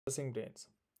Discussing Brains.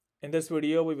 In this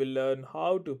video, we will learn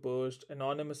how to post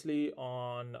anonymously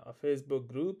on a Facebook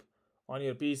group on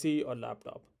your PC or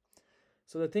laptop.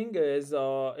 So the thing is,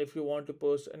 if you want to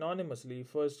post anonymously,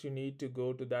 first you need to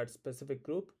go to that specific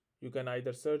group. You can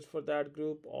either search for that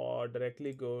group or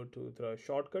directly go to the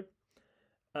shortcut.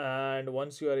 And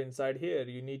once you are inside here,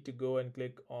 you need to go and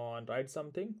click on write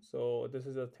something. So this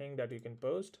is a thing that you can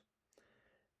post.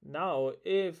 Now,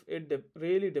 if it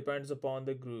really depends upon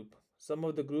the group, some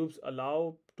of the groups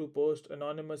allow to post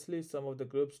anonymously, some of the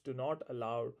groups do not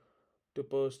allow to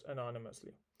post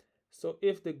anonymously. So,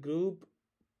 if the group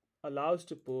allows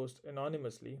to post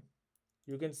anonymously,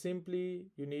 you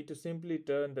need to simply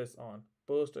turn this on,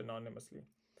 post anonymously.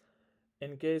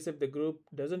 In case if the group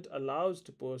doesn't allows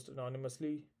to post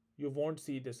anonymously, you won't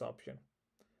see this option.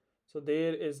 So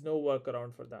there is no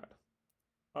workaround for that.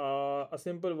 A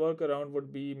simple workaround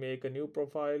would be make a new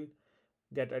profile,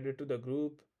 get added to the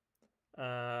group,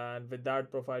 and with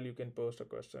that profile you can post a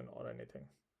question or anything.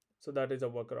 So that is a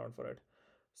workaround for it.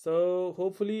 So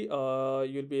hopefully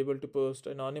you'll be able to post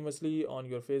anonymously on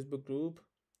your Facebook group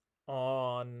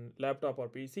on laptop or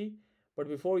PC. But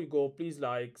before you go, please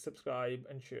like, subscribe,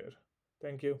 and share.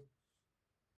 Thank you.